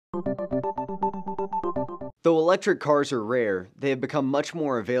Though electric cars are rare, they have become much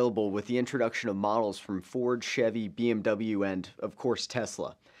more available with the introduction of models from Ford, Chevy, BMW, and, of course,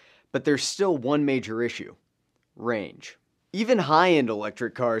 Tesla. But there's still one major issue: range. Even high-end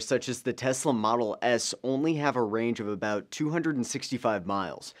electric cars such as the Tesla Model S only have a range of about 265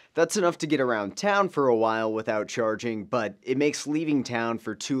 miles. That's enough to get around town for a while without charging, but it makes leaving town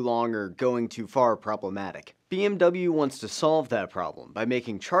for too long or going too far problematic. BMW wants to solve that problem by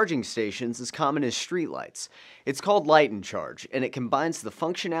making charging stations as common as streetlights. It's called Light and Charge, and it combines the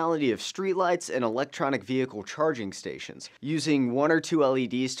functionality of streetlights and electronic vehicle charging stations, using one or two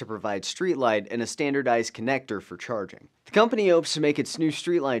LEDs to provide streetlight and a standardized connector for charging. The company hopes to make its new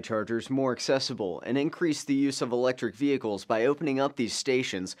streetlight chargers more accessible and increase the use of electric vehicles by opening up these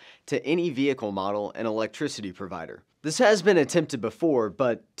stations to any vehicle model and electricity provider. This has been attempted before,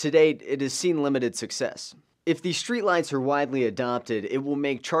 but to date it has seen limited success. If these streetlights are widely adopted, it will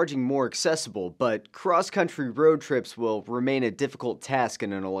make charging more accessible, but cross-country road trips will remain a difficult task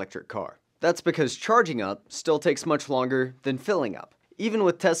in an electric car. That's because charging up still takes much longer than filling up. Even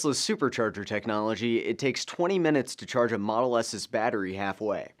with Tesla's supercharger technology, it takes 20 minutes to charge a Model S's battery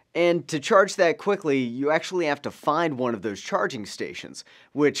halfway. And to charge that quickly, you actually have to find one of those charging stations,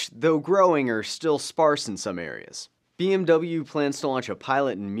 which, though growing, are still sparse in some areas. BMW plans to launch a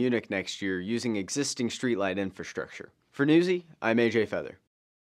pilot in Munich next year using existing streetlight infrastructure. For Newsy, I'm AJ Feather.